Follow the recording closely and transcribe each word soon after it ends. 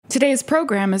Today's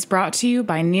program is brought to you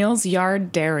by Neal's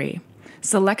Yard Dairy,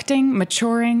 selecting,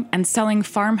 maturing, and selling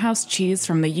farmhouse cheese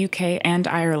from the UK and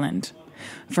Ireland.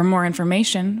 For more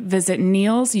information, visit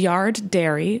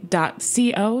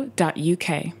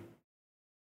nealsyarddairy.co.uk.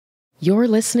 You're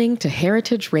listening to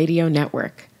Heritage Radio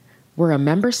Network. We're a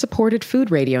member-supported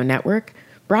food radio network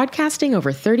broadcasting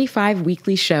over 35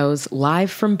 weekly shows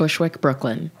live from Bushwick,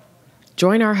 Brooklyn.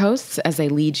 Join our hosts as they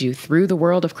lead you through the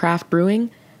world of craft brewing,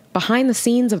 behind the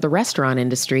scenes of the restaurant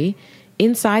industry,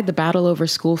 inside the battle over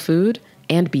school food,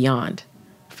 and beyond.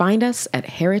 Find us at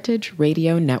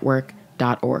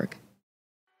heritageradionetwork.org.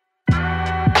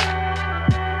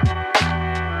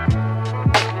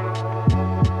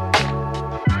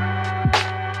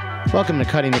 Welcome to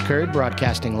Cutting the Curd,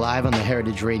 broadcasting live on the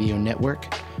Heritage Radio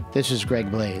Network. This is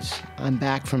Greg Blaze. I'm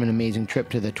back from an amazing trip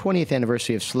to the 20th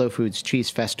anniversary of Slow Foods Cheese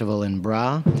Festival in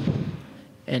Bra,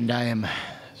 and I am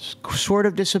sort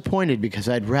of disappointed because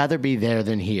I'd rather be there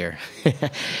than here.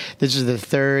 This is the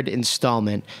third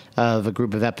installment of a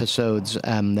group of episodes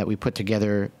that we put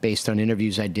together based on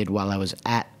interviews I did while I was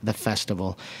at the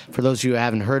festival. For those of you who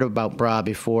haven't heard about Bra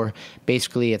before,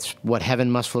 basically it's what heaven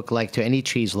must look like to any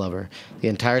cheese lover. The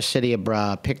entire city of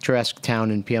Bra, a picturesque town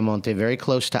in Piemonte, very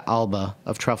close to Alba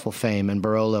of truffle fame and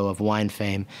Barolo of wine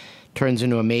fame, turns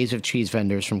into a maze of cheese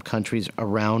vendors from countries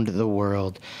around the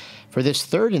world. For this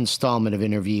third installment of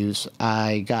interviews,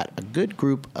 I got a good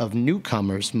group of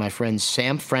newcomers, my friends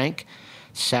Sam Frank,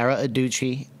 Sarah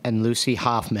Aducci, and Lucy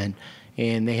Hoffman,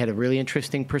 and they had a really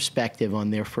interesting perspective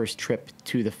on their first trip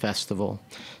to the festival.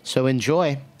 So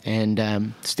enjoy,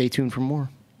 and stay tuned for more.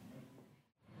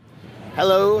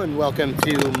 Hello, and welcome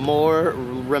to more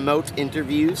remote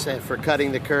interviews for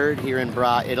Cutting the Curd here in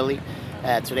Bra, Italy.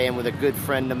 Today I'm with a good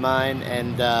friend of mine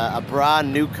and a Bra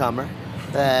newcomer,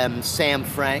 Sam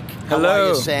Frank. Hello. How are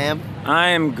you, Sam?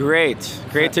 I am great.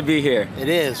 Great to be here. It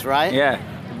is, right? Yeah.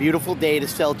 A beautiful day to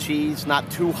sell cheese,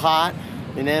 not too hot,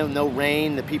 no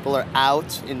rain. The people are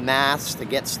out in mass to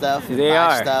get stuff, They buy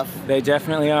are. stuff. They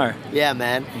definitely are. Yeah,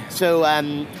 man. So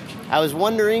I was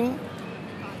wondering,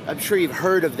 I'm sure you've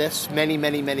heard of this many,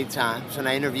 many, many times, and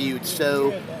I interviewed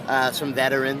some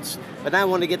veterans, but I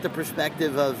want to get the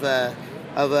perspective of a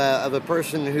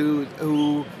person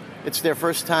who it's their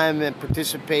first time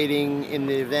participating in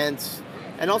the events,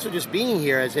 and also just being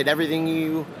here. Is it everything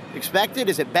you expected?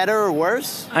 Is it better or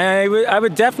worse? I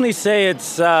would definitely say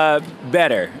it's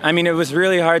better. I mean, it was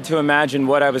really hard to imagine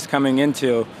what I was coming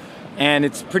into, and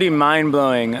it's pretty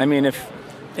mind-blowing. I mean,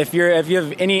 if you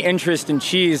have any interest in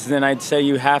cheese, then I'd say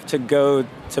you have to go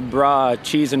to Bra,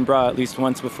 Cheese and Bra, at least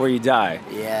once before you die.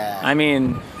 Yeah. I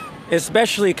mean,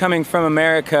 especially coming from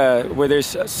America, where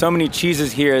there's so many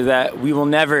cheeses here that we will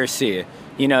never see.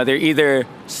 You know, they're either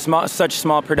such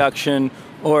small production,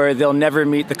 or they'll never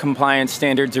meet the compliance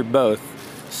standards, or both.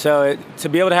 So to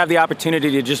be able to have the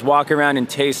opportunity to just walk around and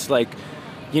taste, like,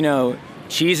 you know,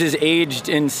 cheeses aged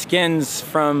in skins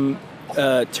from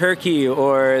Turkey,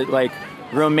 or like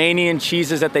Romanian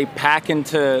cheeses that they pack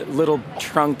into little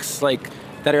trunks, like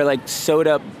that are like sewed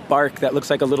up bark that looks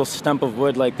like a little stump of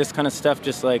wood, like this kind of stuff,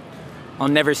 just like I'll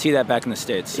never see that back in the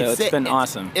States. So it's been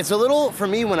awesome. It's a little, for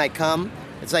me, when I come,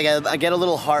 it's like I get a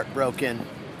little heartbroken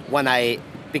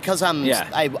because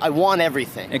I want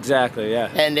everything. Exactly, yeah.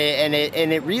 And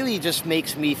it really just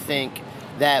makes me think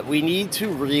that we need to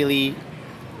really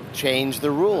change the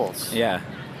rules. Yeah.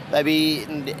 I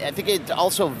mean, I think it's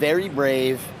also very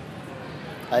brave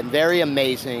and very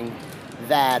amazing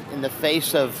that in the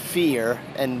face of fear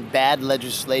and bad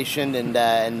legislation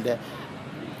and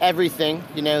everything,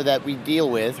 you know, that we deal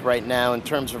with right now in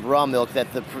terms of raw milk,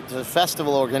 that the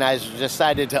festival organizers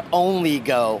decided to only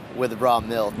go with raw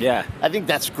milk. Yeah. I think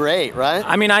that's great, right?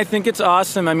 I mean, I think it's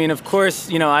awesome. I mean, of course,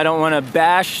 you know, I don't want to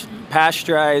bash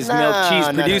pasteurized milk cheese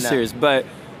producers, but,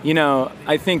 you know,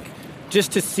 I think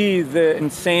just to see the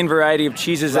insane variety of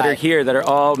cheeses that are here that are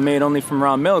all made only from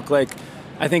raw milk, like,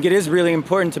 I think it is really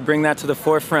important to bring that to the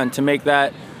forefront, to make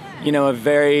that, you know, a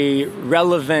very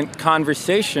relevant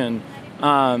conversation,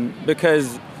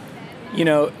 because, you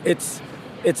know, it's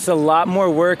a lot more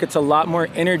work, it's a lot more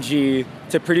energy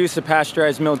to produce a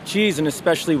pasteurized milk cheese, and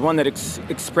especially one that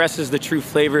expresses the true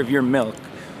flavor of your milk.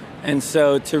 And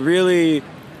so to really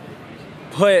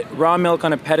put raw milk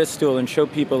on a pedestal and show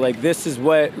people, like, this is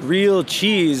what real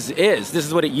cheese is, this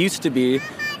is what it used to be,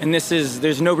 and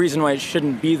there's no reason why it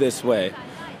shouldn't be this way.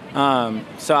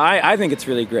 So I think it's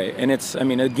really great. And it's, I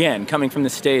mean, again, coming from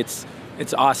the States,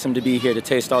 it's awesome to be here to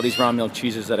taste all these raw milk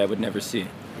cheeses that I would never see.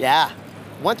 Yeah.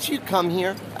 Once you come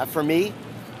here, for me,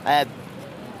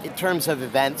 in terms of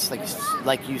events,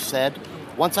 like you said,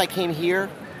 once I came here,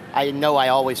 I know I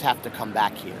always have to come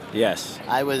back here. Yes.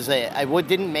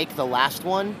 Didn't make the last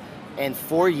one, and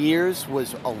 4 years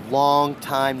was a long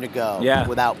time to go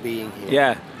without being here.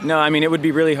 Yeah. No, I mean, it would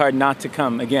be really hard not to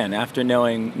come again after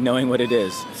knowing what it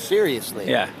is. Seriously.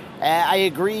 Yeah. I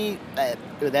agree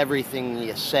with everything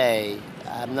you say.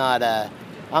 I'm not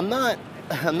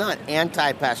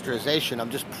anti-pasteurization. I'm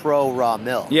just pro raw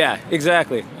milk. Yeah,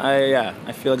 exactly.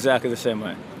 I feel exactly the same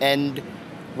way. And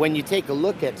when you take a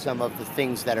look at some of the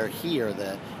things that are here,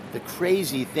 the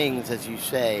crazy things, as you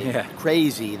say,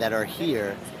 crazy that are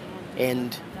here,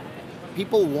 and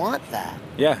people want that.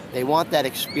 Yeah. They want that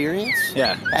experience.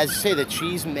 Yeah. As you say, the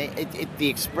cheese, the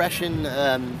expression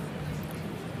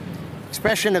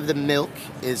of the milk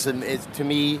is to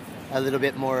me a little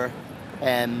bit more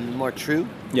true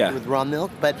with raw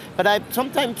milk. But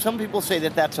sometimes some people say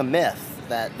that that's a myth,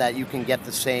 that you can get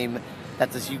the same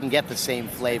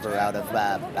flavor out of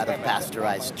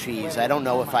pasteurized cheese. I don't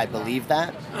know if I believe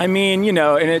that. I mean,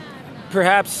 and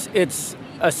perhaps it's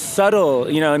a subtle,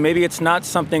 and maybe it's not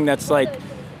something that's like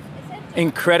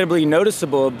incredibly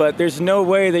noticeable, but there's no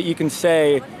way that you can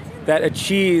say that a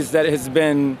cheese that has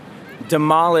been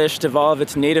demolished of all of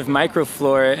its native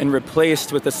microflora and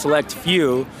replaced with a select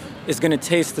few is going to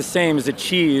taste the same as a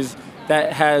cheese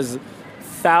that has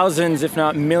thousands, if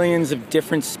not millions, of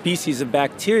different species of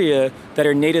bacteria that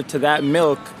are native to that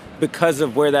milk because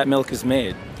of where that milk is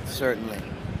made.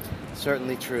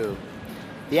 Certainly true.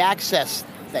 The access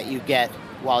that you get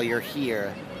while you're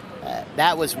here,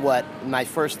 that was what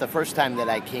the first time that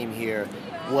I came here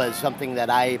was something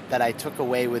that I took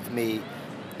away with me,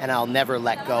 and I'll never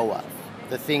let go of.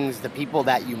 The people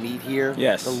that you meet here,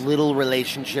 the little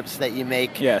relationships that you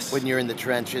make when you're in the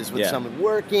trenches with someone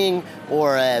working,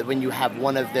 or when you have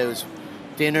one of those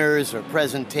dinners or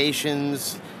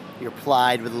presentations, you're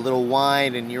plied with a little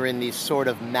wine and you're in these sort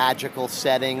of magical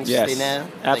settings.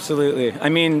 Absolutely. I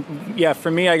mean,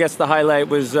 for me, I guess the highlight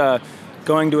was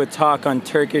going to a talk on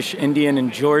Turkish, Indian,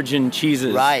 and Georgian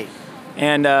cheeses. Right.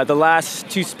 And the last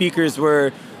two speakers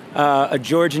were a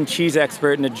Georgian cheese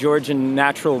expert and a Georgian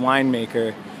natural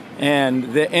winemaker,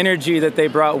 and the energy that they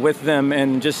brought with them,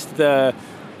 and just the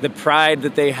pride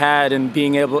that they had in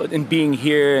being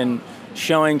here and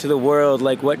showing to the world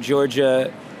like what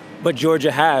Georgia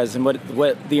has and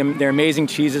what their amazing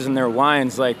cheeses and their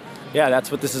wines. Like, that's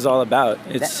what this is all about.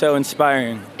 It's so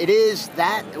inspiring. It is.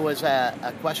 That was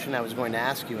a question I was going to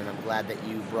ask you, and I'm glad that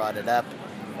you brought it up.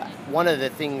 One of the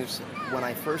things when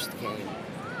I first came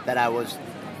that I was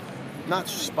not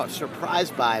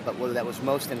surprised by, but that was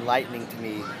most enlightening to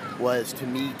me, was to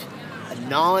meet a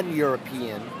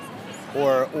non-European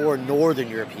or Northern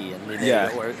European,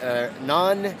 or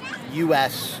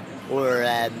non-U.S. or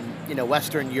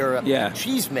Western Europe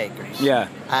cheesemakers.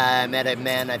 I met a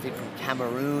man, I think, from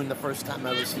Cameroon the first time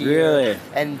I was here. Really?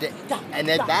 And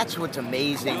that's what's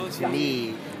amazing to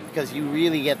me, because you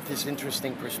really get this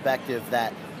interesting perspective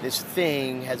that this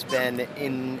thing has been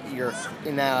in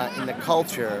the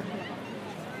culture,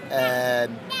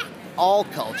 all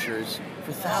cultures,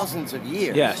 for thousands of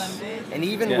years. Yes. And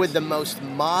even with the most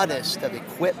modest of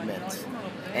equipment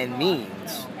and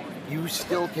means, you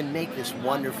still can make this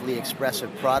wonderfully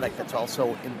expressive product that's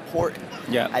also important.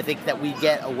 Yeah. I think that we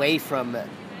get away from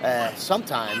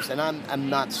sometimes, and I'm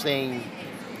not saying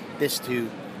this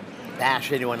to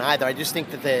bash anyone either. I just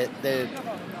think that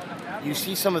you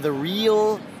see some of the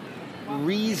real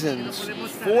reasons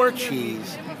for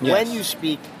cheese when you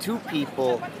speak to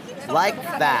people like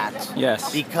that.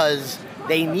 Yes. Because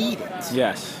they need it.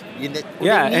 Yes.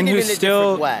 And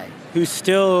who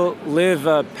still live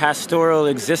a pastoral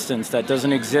existence that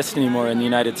doesn't exist anymore in the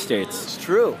United States. It's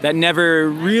true. That never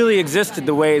really existed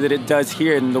the way that it does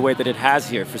here and the way that it has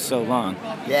here for so long.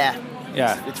 Yeah.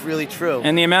 Yeah. It's really true.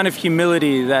 And the amount of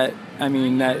humility that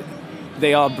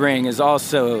they all bring is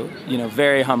also,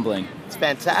 very humbling. It's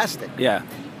fantastic. Yeah.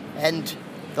 And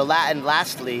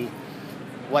lastly,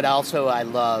 what also I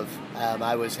love,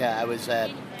 I was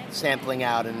sampling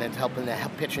out and then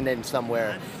pitching in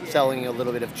somewhere, selling a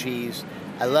little bit of cheese.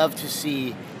 I love to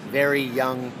see very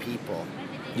young people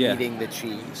eating the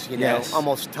cheese.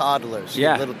 Almost toddlers,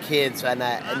 little kids, and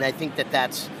I think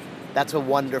that's a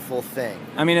wonderful thing.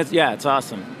 I mean, it's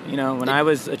awesome. When I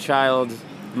was a child,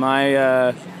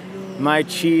 my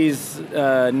cheese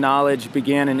knowledge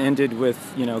began and ended with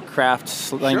craft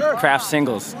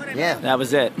singles. Yeah, that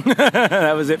was it.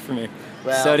 That was it for me.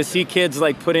 Well, so to see kids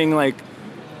putting the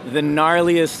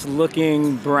gnarliest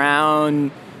looking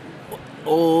brown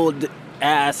old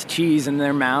ass cheese in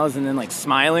their mouths and then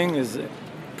smiling is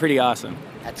pretty awesome.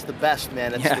 That's the best,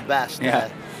 man. That's the best.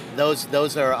 Yeah.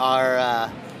 Those are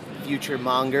our future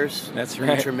mongers. That's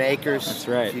right. Future makers. That's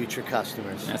right. Future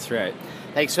customers. That's right.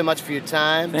 Thanks so much for your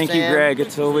time, Thank Sam. you, Greg.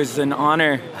 It's always an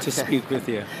honor to speak with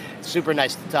you. Super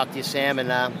nice to talk to you, Sam,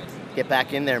 and get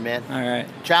back in there, man. All right.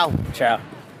 Ciao. Ciao.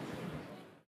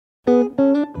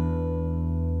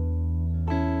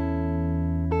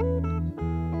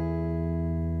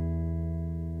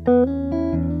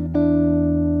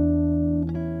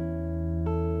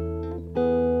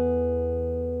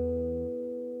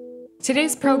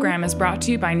 Today's program is brought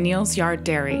to you by Neal's Yard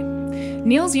Dairy.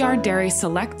 Neal's Yard Dairy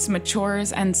selects,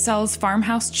 matures, and sells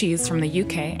farmhouse cheese from the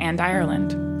UK and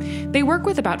Ireland. They work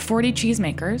with about 40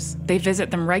 cheesemakers. They visit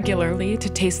them regularly to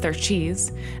taste their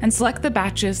cheese and select the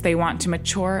batches they want to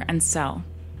mature and sell.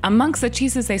 Amongst the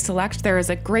cheeses they select, there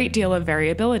is a great deal of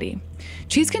variability.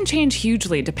 Cheese can change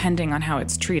hugely depending on how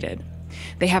it's treated.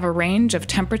 They have a range of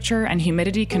temperature and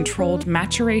humidity-controlled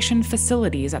maturation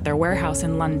facilities at their warehouse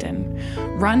in London,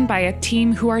 run by a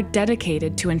team who are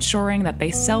dedicated to ensuring that they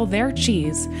sell their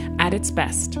cheese at its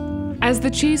best. As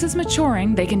the cheese is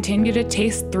maturing, they continue to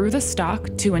taste through the stock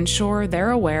to ensure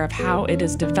they're aware of how it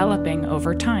is developing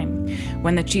over time.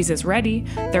 When the cheese is ready,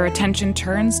 their attention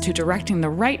turns to directing the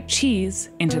right cheese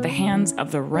into the hands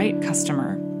of the right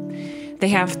customer. They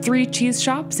have 3 cheese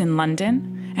shops in London,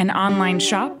 an online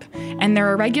shop, and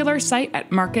they're a regular site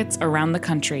at markets around the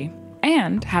country,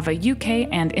 and have a UK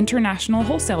and international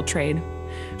wholesale trade.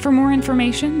 For more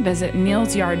information, visit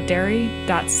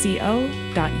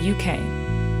nealsyarddairy.co.uk.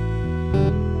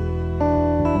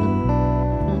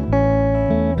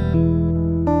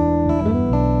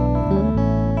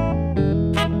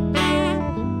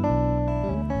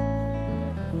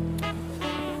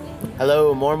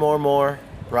 Hello, more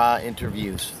raw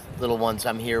interviews. Little ones.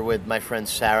 I'm here with my friend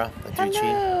Sarah Adrici.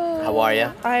 Hello. How are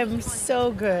you? I'm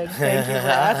so good. Thank you for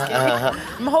asking.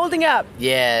 I'm holding up.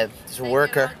 Yeah, just a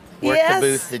worker. Work Yes. the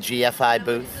booth, the GFI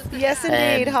booth. Yes, indeed.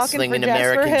 And Hawking slinging for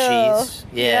Jasper American Hill. cheese.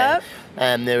 Yeah. Yep.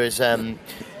 And there was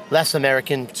less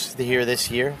Americans here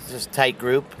this year. It's just a tight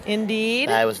group.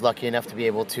 Indeed. I was lucky enough to be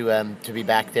able to be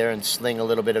back there and sling a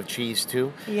little bit of cheese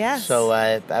too. Yes. So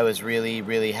I was really,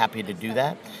 really happy to do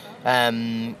that.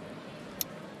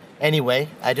 Anyway,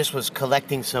 I just was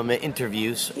collecting some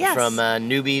interviews Yes. from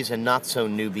newbies and not so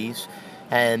newbies,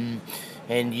 and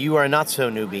you are not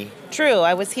so newbie. True.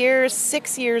 I was here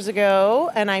 6 years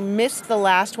ago, and I missed the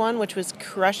last one, which was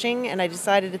crushing, and I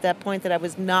decided at that point that I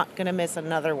was not going to miss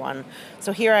another one.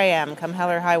 So here I am, come hell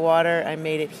or high water. I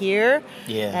made it here.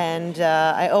 Yeah. And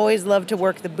I always loved to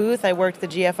work the booth. I worked the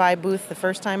GFI booth the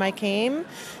first time I came,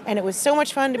 and it was so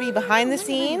much fun to be behind the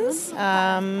scenes,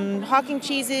 hawking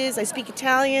cheeses. I speak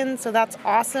Italian, so that's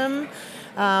awesome.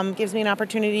 Gives me an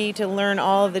opportunity to learn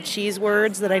all of the cheese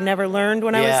words that I never learned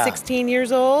when I was 16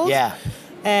 years old. Yeah.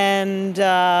 And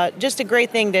just a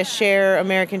great thing to share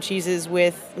American cheeses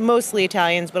with mostly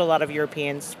Italians, but a lot of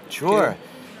Europeans. Sure. too.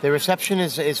 The reception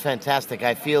is fantastic.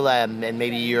 I feel, and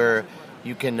maybe you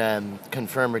can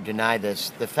confirm or deny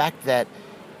this, the fact that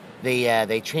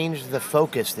they changed the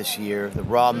focus this year. The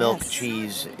raw milk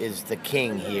cheese is the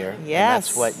king here. Yes. And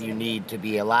that's what you need to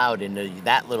be allowed into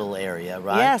that little area,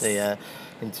 right? Yes.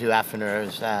 Into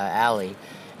Affiner's Alley.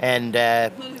 And I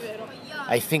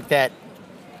think that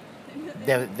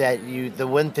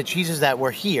the cheeses that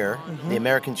were here, the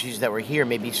American cheeses that were here,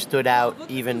 maybe stood out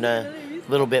even a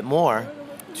little bit more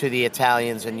to the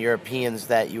Italians and Europeans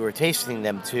that you were tasting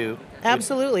them to.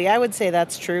 Absolutely. I would say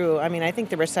that's true. I mean, I think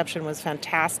the reception was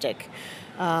fantastic.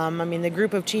 The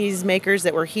group of cheese makers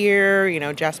that were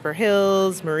here, Jasper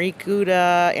Hills, Marie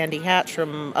Cuda, Andy Hatch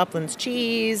from Uplands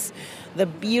Cheese, the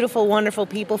beautiful, wonderful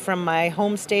people from my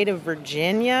home state of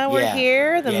Virginia were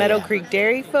here, the Meadow Creek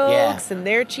Dairy folks, and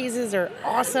their cheeses are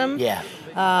awesome. Yeah.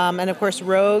 And of course,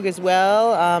 Rogue as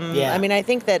well.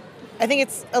 I think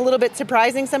it's a little bit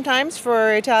surprising sometimes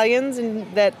for Italians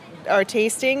and that are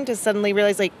tasting to suddenly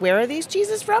realize, like, where are these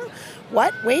cheeses from?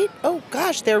 What? Wait. Oh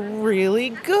gosh, they're really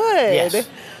good. Yes.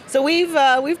 So we've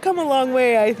come a long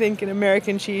way, I think, in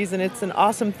American cheese, and it's an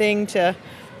awesome thing to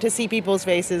see people's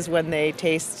faces when they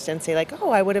taste and say, like,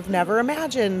 oh, I would have never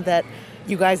imagined that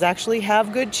you guys actually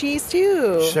have good cheese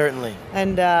too. Certainly.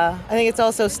 And I think it's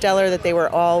also stellar that they were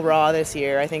all raw this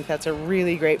year. I think that's a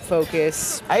really great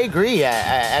focus. I agree.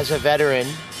 As a veteran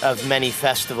of many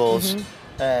festivals,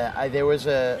 there was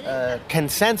a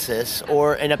consensus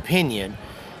or an opinion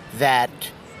that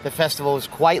the festival was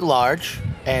quite large,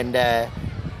 and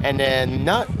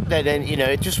not that,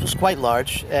 it just was quite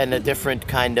large, and a different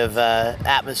kind of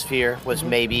atmosphere was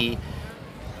maybe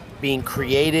being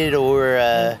created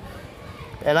or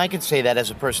And I can say that as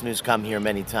a person who's come here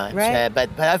many times. Right.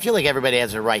 But I feel like everybody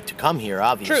has a right to come here,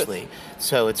 obviously.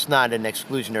 So it's not an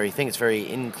exclusionary thing. It's very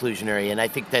inclusionary. And I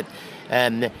think that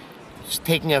just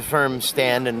taking a firm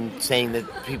stand and saying that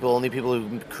only people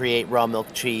who create raw milk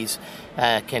cheese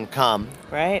can come.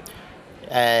 Right.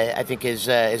 I think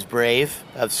is brave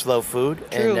of Slow Food.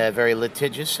 True. And a very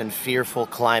litigious and fearful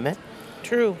climate.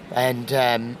 True. And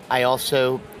I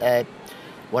also...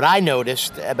 what I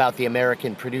noticed about the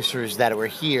American producers that were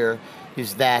here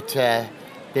is that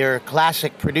they're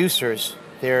classic producers.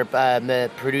 They're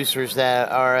producers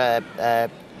that are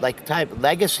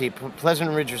legacy.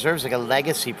 Pleasant Ridge Reserve is like a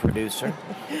legacy producer.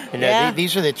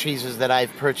 These are the cheeses that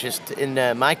I've purchased in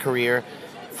my career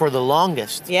for the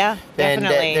longest. Yeah,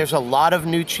 definitely. And there's a lot of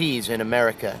new cheese in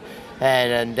America,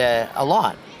 and a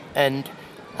lot. And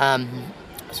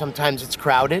sometimes it's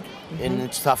crowded, and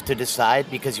it's tough to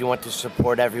decide because you want to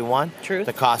support everyone. Truth.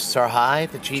 The costs are high,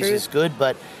 the cheese Truth. is good,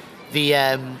 but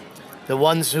the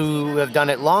ones who have done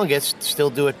it longest still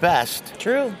do it best.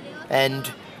 True.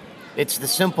 And it's the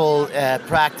simple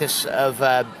practice of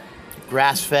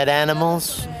grass-fed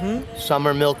animals,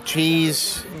 summer milk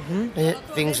cheese,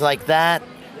 things like that.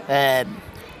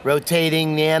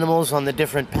 Rotating the animals on the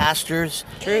different pastures.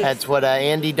 True. That's what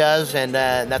Andy does, and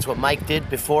that's what Mike did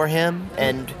before him.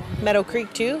 And Meadow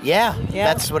Creek too? yeah,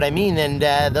 that's what I mean. And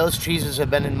those cheeses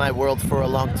have been in my world for a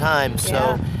long time.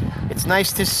 So it's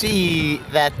nice to see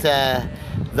that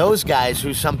those guys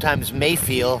who sometimes may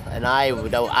feel, and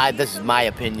this is my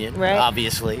opinion, right.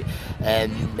 obviously,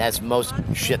 and that's most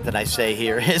shit that I say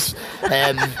here is,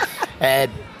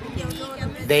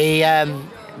 they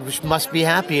must be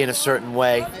happy in a certain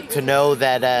way to know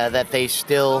that they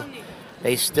still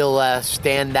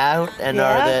stand out and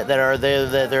they're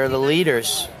the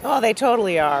leaders. Oh, they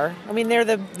totally are. I mean, they're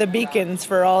the beacons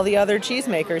for all the other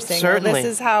cheesemakers saying, Certainly. Well,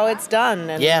 this is how it's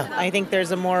done. And Yeah. I think there's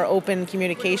a more open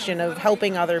communication of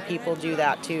helping other people do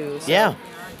that too. So. Yeah.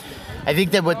 I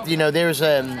think that there's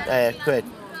a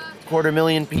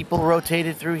 250,000 people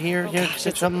rotated through here,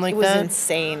 something like It was that.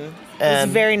 insane. It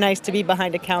was very nice to be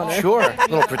behind a counter. Sure, a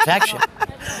little protection.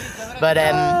 But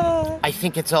I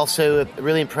think it's also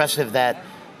really impressive that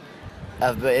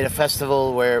at a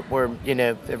festival where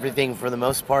everything for the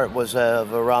most part was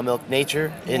of a raw milk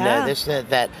nature. In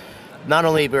that not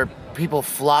only were people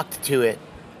flocked to it,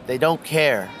 they don't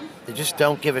care. They just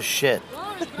don't give a shit.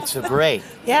 It's so great.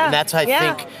 Yeah. And that's I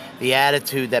think the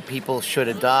attitude that people should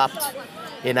adopt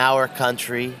in our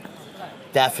country.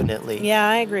 Definitely. Yeah,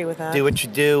 I agree with that. Do what you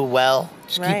do well.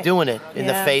 Just keep doing it in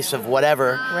the face of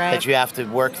whatever that you have to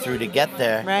work through to get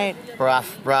there. Right. Bra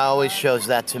always shows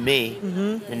that to me.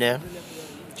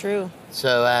 Mm-hmm. True.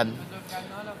 So,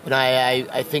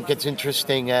 I think it's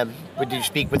interesting. Did you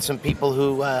speak with some people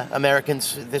who,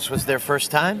 Americans, this was their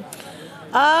first time?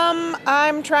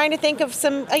 I'm trying to think of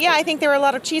some. I think there were a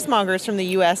lot of cheesemongers from the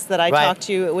U.S. that I talked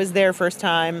to. It was their first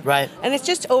time. Right. And it's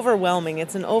just overwhelming.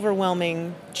 It's an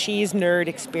overwhelming cheese nerd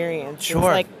experience. Sure. It's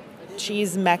like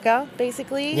cheese mecca,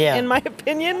 basically, in my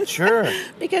opinion. Sure.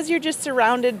 Because you're just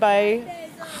surrounded by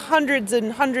hundreds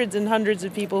and hundreds and hundreds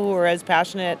of people who are as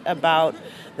passionate about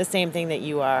the same thing that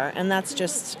you are. And that's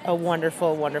just a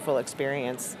wonderful, wonderful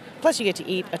experience. Plus, you get to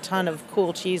eat a ton of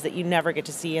cool cheese that you never get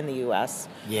to see in the U.S.,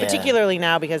 particularly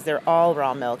now because they're all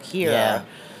raw milk here. Yeah.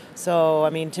 So,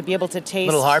 I mean, to be able to taste...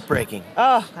 A little heartbreaking.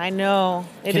 Oh, I know.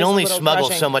 You can only smuggle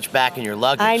so much back in your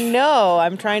luggage. I know.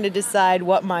 I'm trying to decide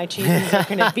what my cheeses are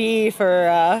going to be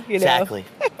for, Exactly.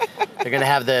 They're going to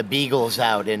have the Beagles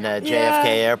out in JFK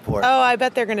Airport. Oh, I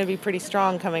bet they're going to be pretty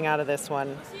strong coming out of this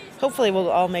one. Hopefully we'll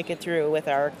all make it through with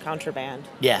our contraband.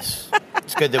 Yes.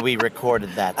 It's good that we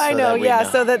recorded that. I know,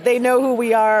 so that they know who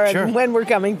we are and when we're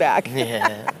coming back.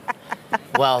 Yeah.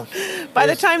 Well, by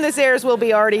the time this airs, we'll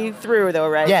be already through, though,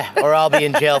 right? Yeah, or I'll be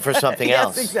in jail for something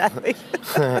else. Yes, exactly.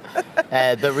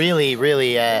 But really,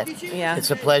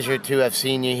 it's a pleasure to have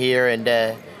seen you here, and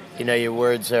your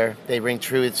words they ring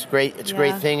true. It's great. It's a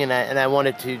great thing, and I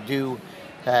wanted to do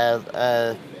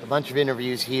a bunch of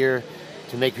interviews here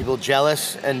to make people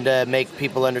jealous and make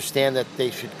people understand that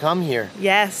they should come here.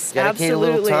 Yes, Dedicate absolutely.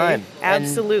 a little time.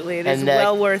 Absolutely, it is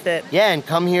well worth it. Yeah, and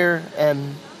come here.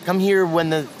 Come here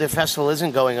when the festival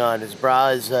isn't going on. Bra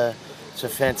is it's a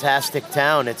fantastic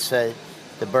town. It's the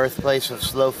birthplace of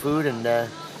slow food, and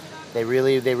they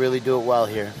really do it well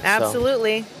here.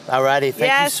 Absolutely. So, alrighty,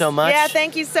 thank you so much. Yeah,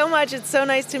 thank you so much. It's so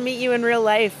nice to meet you in real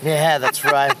life. Yeah, that's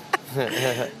right.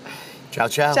 Ciao,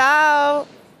 ciao. Ciao.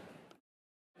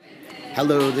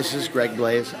 Hello, this is Greg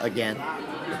Blaze again,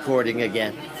 recording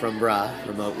again from Bra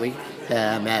remotely.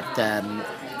 I'm at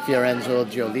Fiorenzo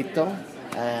Giolito.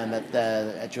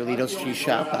 At Giolito's Cheese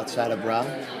Shop outside of Bra.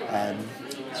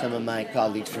 Some of my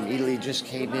colleagues from Italy just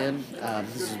came in.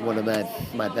 This is one of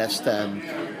my best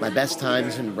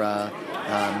times in Bra.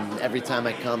 Every time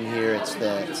I come here, it's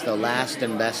the last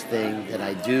and best thing that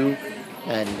I do,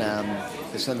 and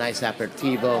it's a nice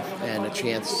aperitivo and a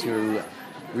chance to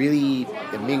really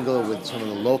mingle with some of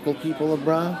the local people of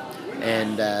Bra.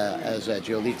 And as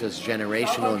Giolito's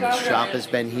generational and the shop has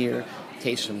been here,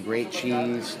 taste some great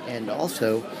cheese and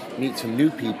also meet some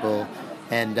new people.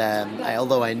 And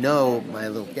although I know my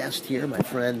little guest here, my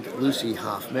friend Lucy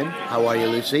Hoffman. How are you,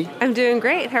 Lucy? I'm doing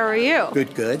great. How are you?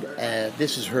 Good, good.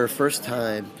 This is her first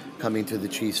time coming to the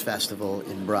Cheese Festival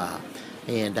in Bra.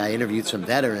 And I interviewed some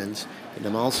veterans, and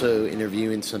I'm also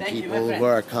interviewing some people who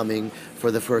are coming for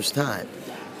the first time.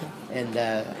 And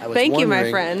I was Thank you, my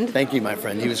wondering- friend. Thank you, my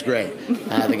friend. He was great.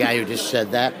 The guy who just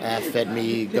said that fed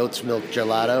me goat's milk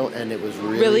gelato, and it was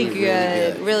really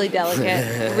good. Really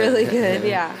delicate. Really good,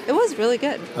 yeah. It was really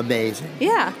good. Amazing.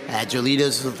 Yeah.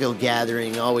 Giolito's Little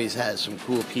Gathering always has some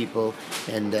cool people,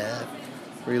 and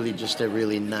really just a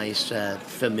really nice,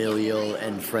 familial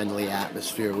and friendly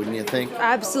atmosphere, wouldn't you think?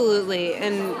 Absolutely.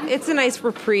 And it's a nice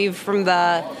reprieve from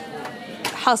the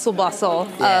hustle bustle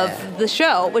of the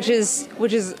show, which is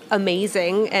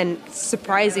amazing and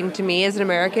surprising to me as an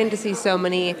American to see so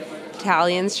many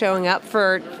Italians showing up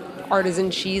for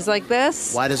artisan cheese like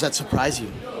this. Why does that surprise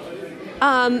you?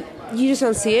 You just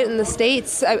don't see it in the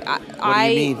States. What do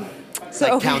you mean?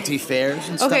 Like county fairs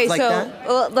and stuff like that?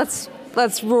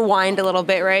 Let's rewind a little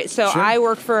bit, right? So Sure. I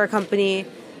work for a company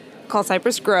called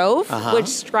Cypress Grove, which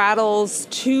straddles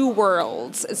two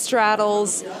worlds. It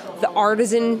straddles the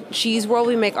artisan cheese world.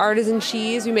 We make artisan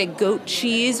cheese. We make goat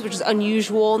cheese, which is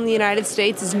unusual in the United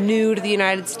States, is new to the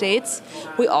United States.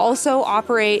 We also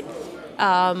operate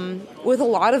with a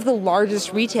lot of the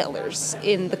largest retailers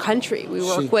in the country. We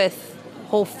work with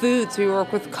Whole Foods, we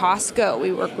work with Costco,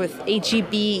 we work with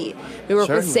H-E-B, we work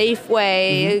with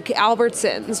Safeway,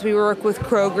 Albertsons, we work with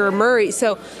Kroger, Murray.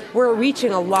 So we're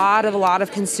reaching a lot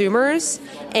of consumers,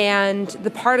 and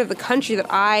the part of the country that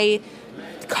I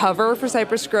cover for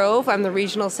Cypress Grove, I'm the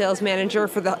regional sales manager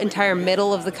for the entire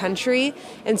middle of the country,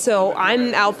 and so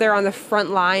I'm out there on the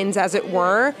front lines, as it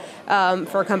were,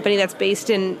 for a company that's based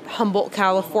in Humboldt,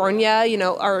 California,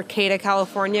 Arcata,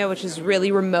 California, which is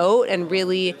really remote and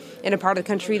really in a part of the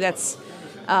country that's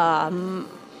ahead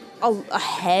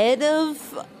of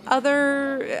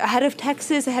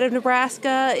Texas, ahead of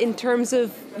Nebraska in terms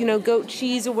of goat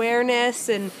cheese awareness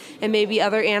and maybe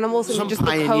other animals. And Some just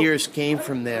pioneers came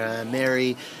from there.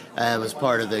 Mary was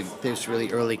part of this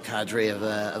really early cadre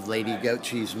of lady goat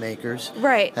cheese makers.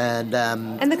 Right. And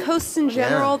the coasts in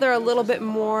general, they're a little bit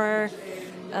more.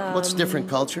 What's different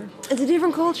culture? It's a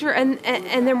different culture, and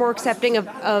they're more accepting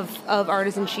of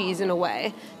artisan cheese in a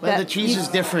way. Well, the cheese is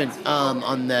different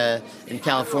in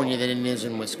California than it is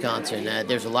in Wisconsin.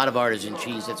 There's a lot of artisan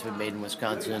cheese that's been made in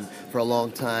Wisconsin for a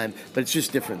long time, but it's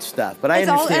just different stuff. But I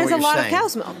understand what you're saying. It's a lot of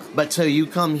cow's milk. But so you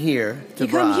come here to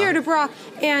Bra.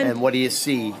 And what do you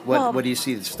see? What do you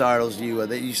see that startles you?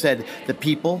 You said the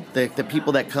people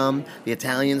that come, the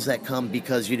Italians that come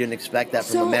because you didn't expect that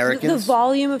from Americans. The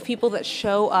volume of people that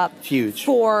show up huge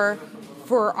for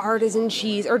artisan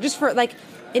cheese, or just for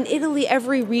in Italy,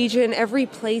 every region, every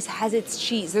place has its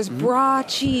cheese. There's Bra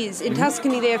cheese. In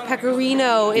Tuscany, they have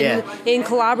pecorino. In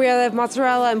Calabria, they have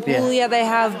mozzarella. In Puglia, they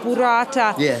have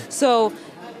burrata. Yeah. So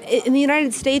in the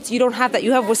United States, you don't have that.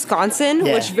 You have Wisconsin,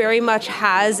 which very much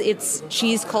has its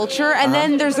cheese culture. And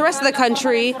then there's the rest of the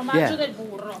country,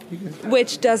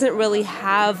 which doesn't really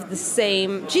have the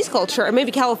same cheese culture. And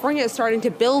maybe California is starting to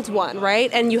build one,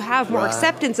 right? And you have more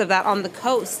acceptance of that on the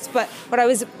coasts. But what I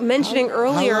was mentioning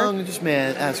earlier... How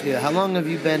long have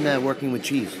you been working with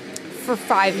cheese? For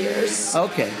 5 years.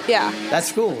 Okay. Yeah.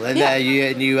 That's cool. And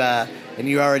you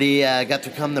already got to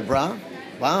come to Bra?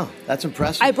 Wow, that's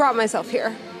impressive. I brought myself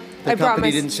here. The company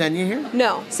didn't send you here?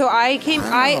 No. So I came.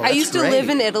 I used to live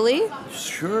in Italy.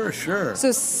 Sure.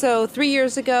 So 3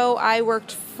 years ago, I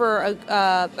worked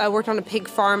I worked on a pig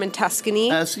farm in Tuscany.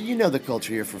 So you know the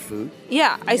culture here for food.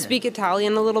 Yeah, I speak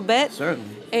Italian a little bit.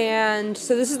 Certainly. And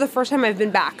so this is the first time I've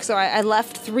been back. So I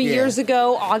left 3 years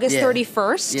ago, August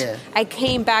 31st. Yeah. I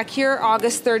came back here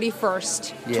August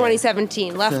 31st,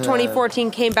 2017. Left 2014,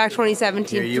 came back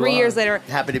 2017. 3 years later.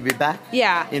 Happy to be back?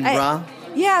 Yeah. In Bra?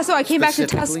 Yeah, so I came back to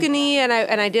Tuscany and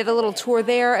I did a little tour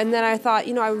there, and then I thought,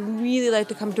 I would really like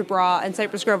to come to Bra, and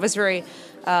Cypress Grove was very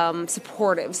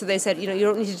supportive. So they said, you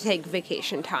don't need to take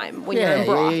vacation time when you're in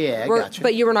Bra. I gotcha.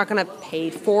 But you were not going to pay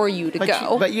for you to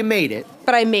go. But you made it.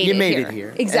 But I made it here. You made it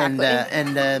here. Exactly.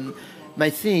 And my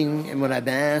thing, and what I've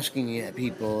been asking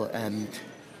people,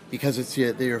 because it's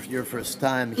your first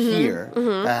time here,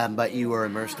 but you are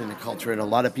immersed in the culture, and a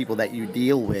lot of people that you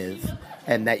deal with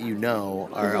and that you know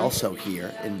are also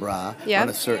here in Bra on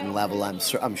a certain level, I'm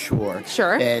sure.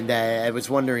 Sure. And I was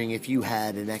wondering if you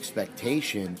had an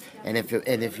expectation, and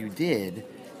if you did,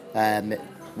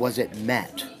 was it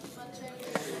met?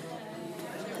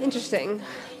 Interesting.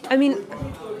 I mean,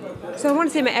 so I want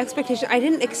to say my expectation, I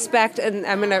didn't expect, and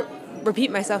I'm going to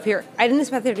repeat myself here, I didn't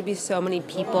expect there to be so many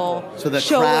people. So the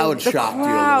crowd shocked you a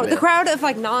little bit. The crowd of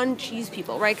like non-cheese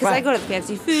people, right? Because I go to the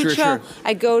fancy food show, Sure.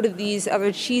 I go to these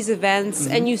other cheese events,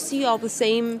 and you see all the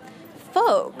same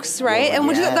folks, right? Well,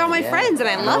 and they're all my friends, and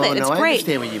I love it. It's great. I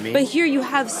understand what you mean. But here you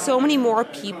have so many more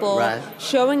people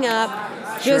showing up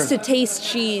just to taste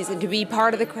cheese and to be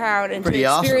part of the crowd and Pretty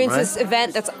to experience awesome, this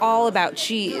event that's all about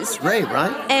cheese. Great,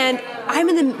 right? And I'm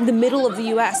in the middle of the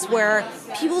U.S. where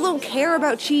people don't care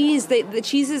about cheese. The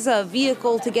cheese is a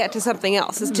vehicle to get to something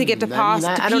else. Is to get to pasta,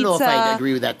 to pizza. I don't know if I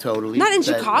agree with that totally. Not in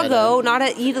Chicago, not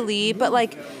at Italy, but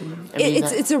like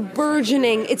it's a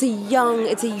burgeoning. It's a young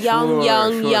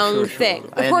thing.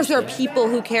 Of course, there are people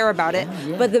who care about it,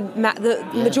 but the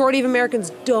majority of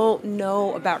Americans don't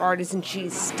know about artisan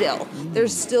cheese. Still,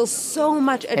 there's still so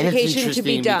much education to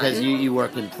be done. Because you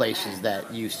work in places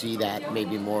that you see that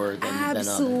maybe more than others.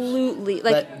 Absolutely,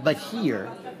 but here.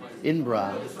 In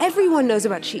Bra, everyone knows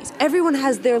about cheese. Everyone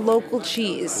has their local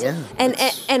cheese, and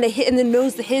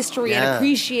knows the history and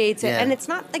appreciates it. And it's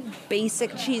not like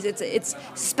basic cheese. It's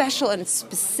special and it's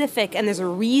specific, and there's a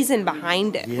reason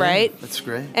behind it, right? That's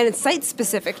great. And it's site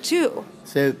specific too.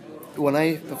 So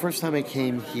the first time I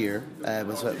came here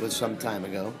was some time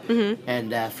ago,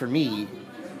 and for me,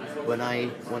 when I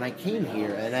came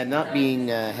here, and I'm not being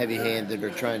heavy-handed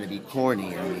or trying to be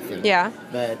corny or anything,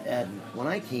 but when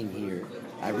I came here,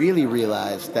 I really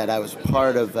realized that I was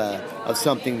part of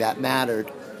something that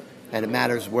mattered, and it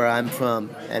matters where I'm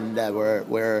from and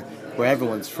where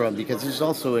everyone's from, because this is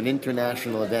also an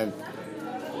international event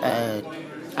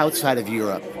outside of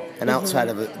Europe and outside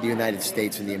of the United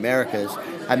States and the Americas.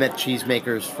 I met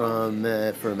cheesemakers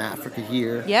from Africa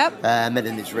here. Yep. I met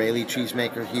an Israeli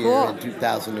cheesemaker here in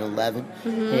 2011,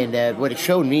 and what it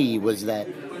showed me was that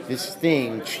this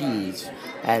thing, cheese,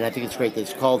 and I think it's great that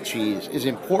it's called cheese, is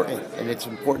important. And it's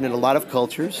important in a lot of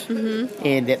cultures.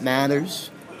 And it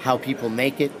matters how people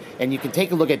make it. And you can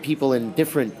take a look at people in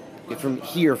different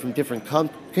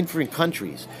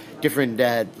countries, different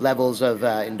levels of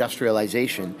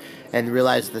industrialization, and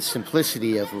realize the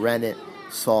simplicity of rennet,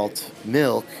 salt,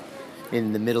 milk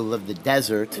in the middle of the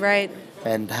desert. Right.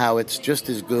 And how it's just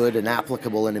as good and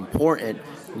applicable and important.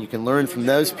 And you can learn from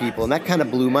those people. And that kind of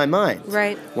blew my mind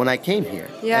when I came here.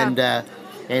 Yeah.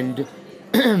 And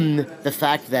the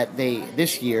fact that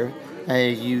this year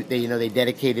they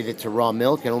dedicated it to raw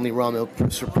milk, and only raw milk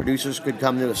producers could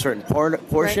come to a certain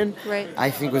portion. Right. I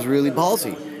think was really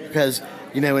ballsy, because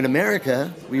in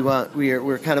America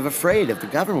we're kind of afraid of the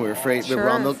government. We're afraid of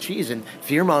raw milk cheese, and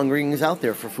fear mongering is out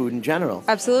there for food in general.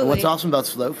 Absolutely. And what's awesome about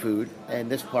slow food,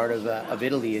 and this part of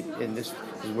Italy, and this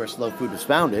is where slow food was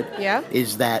founded,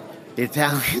 is that the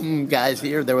Italian guys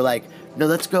here, they were like, no,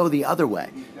 let's go the other way.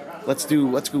 Let's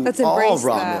all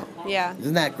raw milk. Yeah.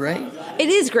 Isn't that great? It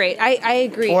is great. I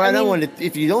agree. Or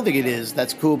if you don't think it is,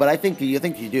 that's cool, but I think you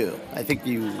do. I think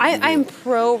you... I'm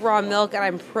pro raw milk, and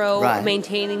I'm pro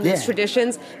maintaining these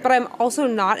traditions, but I'm also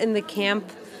not in the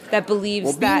camp that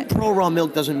believes that... being pro raw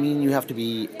milk doesn't mean you have to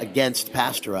be against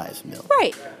pasteurized milk.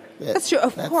 Right. That's true.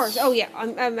 Of course. Oh, yeah.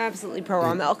 I'm absolutely pro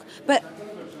raw milk. But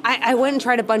I went and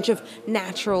tried a bunch of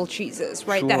natural cheeses,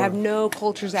 right, that have no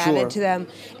cultures added to them.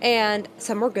 And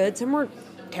some were good, some were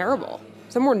terrible.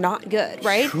 Some were not good,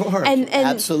 right? Sure, and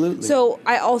absolutely. So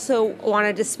I also want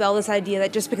to dispel this idea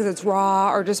that just because it's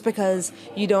raw or just because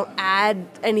you don't add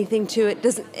anything to it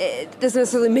doesn't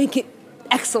necessarily make it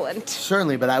excellent.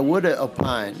 Certainly, but I would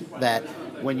opine that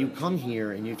when you come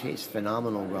here and you taste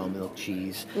phenomenal raw milk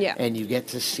cheese, and you get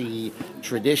to see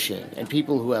tradition and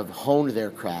people who have honed their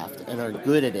craft and are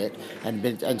good at it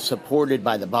and supported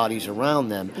by the bodies around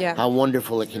them, how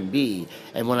wonderful it can be.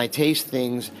 And when I taste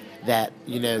things that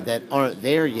aren't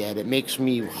there yet, it makes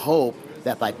me hope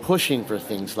that by pushing for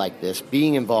things like this,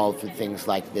 being involved in things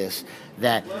like this,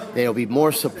 that there'll be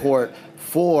more support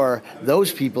for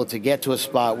those people to get to a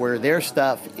spot where their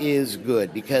stuff is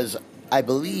good. Because I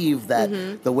believe that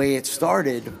the way it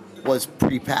started was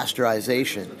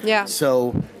pre-pasteurization. Yeah.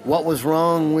 So what was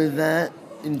wrong with that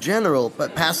in general?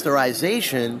 But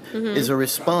pasteurization is a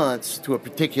response to a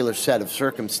particular set of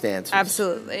circumstances.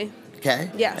 Absolutely.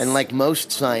 Okay? Yes. And like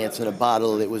most science in a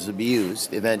bottle, it was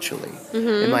abused eventually,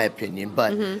 in my opinion.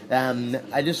 But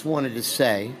I just wanted to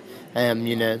say,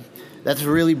 that's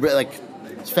really,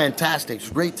 It's fantastic. It's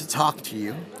great to talk to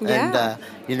you. Yeah.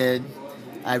 And,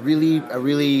 I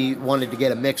really wanted to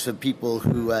get a mix of people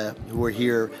who were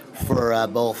here for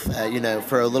both,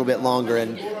 for a little bit longer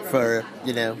and for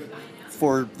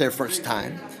their first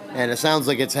time. And it sounds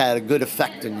like it's had a good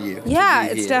effect on you. Yeah,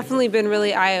 it's definitely been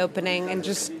really eye-opening and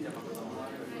just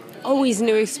always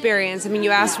new experience. I mean,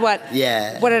 you asked what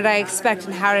did I expect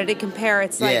and how did it compare?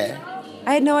 It's like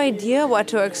I had no idea what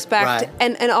to expect,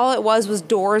 and all it was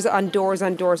doors on doors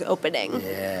on doors opening,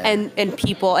 and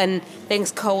people and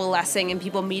things coalescing and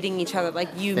people meeting each other, like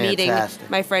you meeting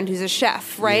my friend who's a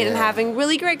chef, right, and having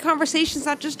really great conversations,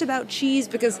 not just about cheese,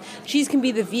 because cheese can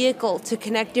be the vehicle to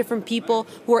connect different people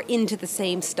who are into the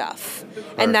same stuff,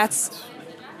 and that's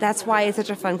why it's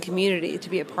such a fun community to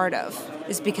be a part of,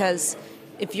 is because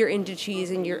if you're into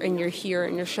cheese and you're here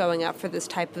and you're showing up for this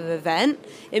type of event,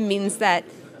 it means that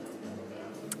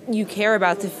you care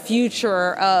about the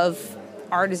future of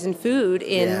artisan food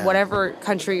in whatever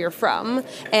country you're from,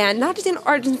 and not just in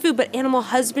artisan food, but animal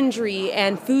husbandry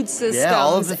and food systems,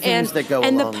 all of the things that go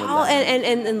along with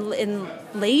that. And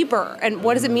labor, and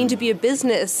what does it mean to be a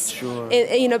business? Sure.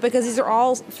 Because these are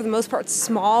all, for the most part,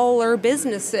 smaller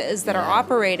businesses that are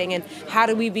operating, and how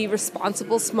do we be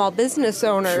responsible small business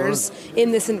owners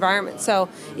in this environment? So,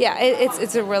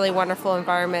 it's a really wonderful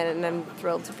environment, and I'm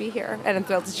thrilled to be here, and I'm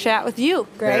thrilled to chat with you,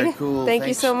 Greg. Very cool. Thank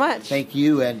you so much. Thank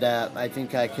you, and I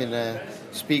think I can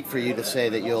speak for you to say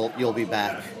that you'll be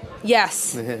back.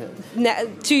 Yes.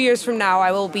 2 years from now,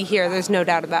 I will be here. There's no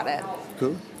doubt about it.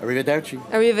 Cool. Arrivederci.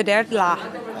 Arrivederci.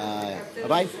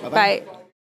 Bye-bye. Bye.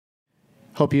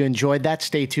 Hope you enjoyed that.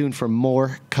 Stay tuned for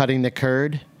more Cutting the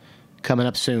Curd coming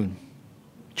up soon.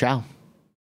 Ciao.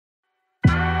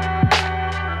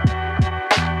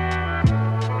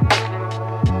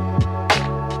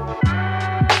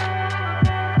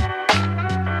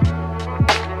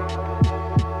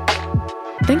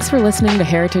 Thanks for listening to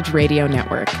Heritage Radio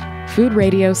Network, food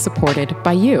radio supported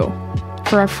by you.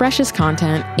 For our freshest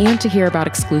content and to hear about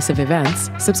exclusive events,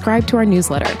 subscribe to our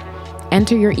newsletter.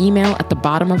 Enter your email at the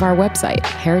bottom of our website,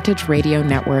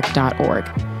 heritageradionetwork.org.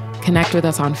 Connect with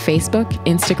us on Facebook,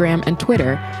 Instagram, and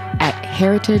Twitter at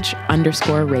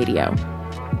heritage_radio.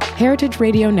 Heritage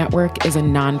Radio Network is a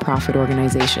nonprofit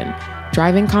organization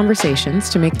driving conversations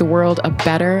to make the world a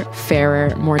better,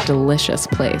 fairer, more delicious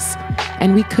place.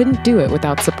 And we couldn't do it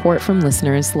without support from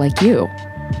listeners like you.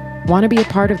 Want to be a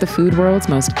part of the food world's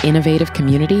most innovative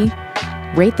community?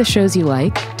 Rate the shows you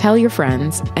like, tell your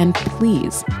friends, and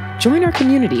please join our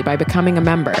community by becoming a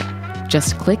member.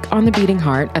 Just click on the beating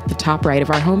heart at the top right of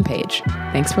our homepage.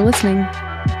 Thanks for listening.